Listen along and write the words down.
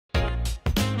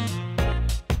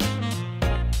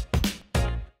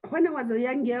when I was a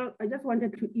young girl, I just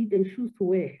wanted to eat and shoes to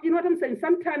wear. You know what I'm saying?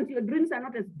 Sometimes your dreams are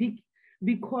not as big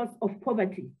because of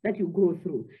poverty that you go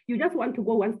through. You just want to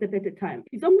go one step at a time.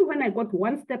 It's only when I got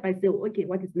one step, I say, okay,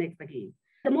 what is next again?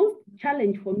 The most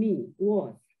challenge for me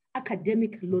was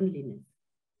academic loneliness,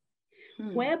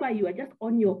 whereby you are just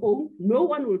on your own. No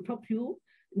one will talk to you.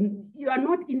 You are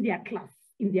not in their class,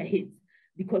 in their heads,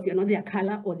 because you're not their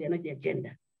color or they're not their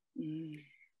gender.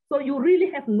 So you really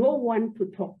have no one to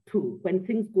talk to when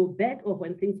things go bad or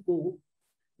when things go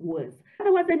worse.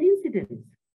 There was an incident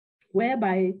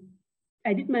whereby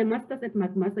I did my master's at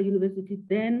Rhodes University.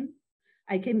 Then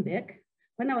I came back.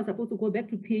 When I was supposed to go back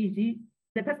to PhD,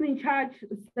 the person in charge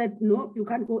said, no, you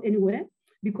can't go anywhere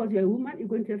because you're a woman, you're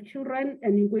going to have children,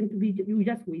 and you're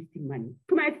just wasting money.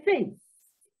 To my face,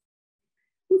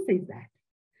 who says that?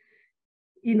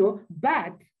 You know,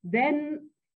 but then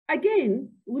again,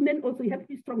 women also, you have to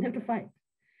be strong, you have to fight.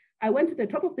 I went to the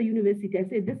top of the university, I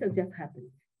said, this has just happened.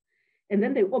 And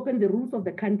then they opened the rules of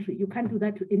the country. You can't do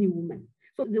that to any woman.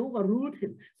 So they overruled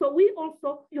him. So we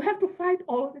also, you have to fight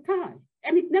all the time.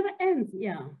 And it never ends,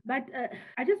 yeah. But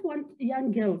I just want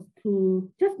young girls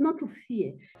to just not to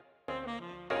fear.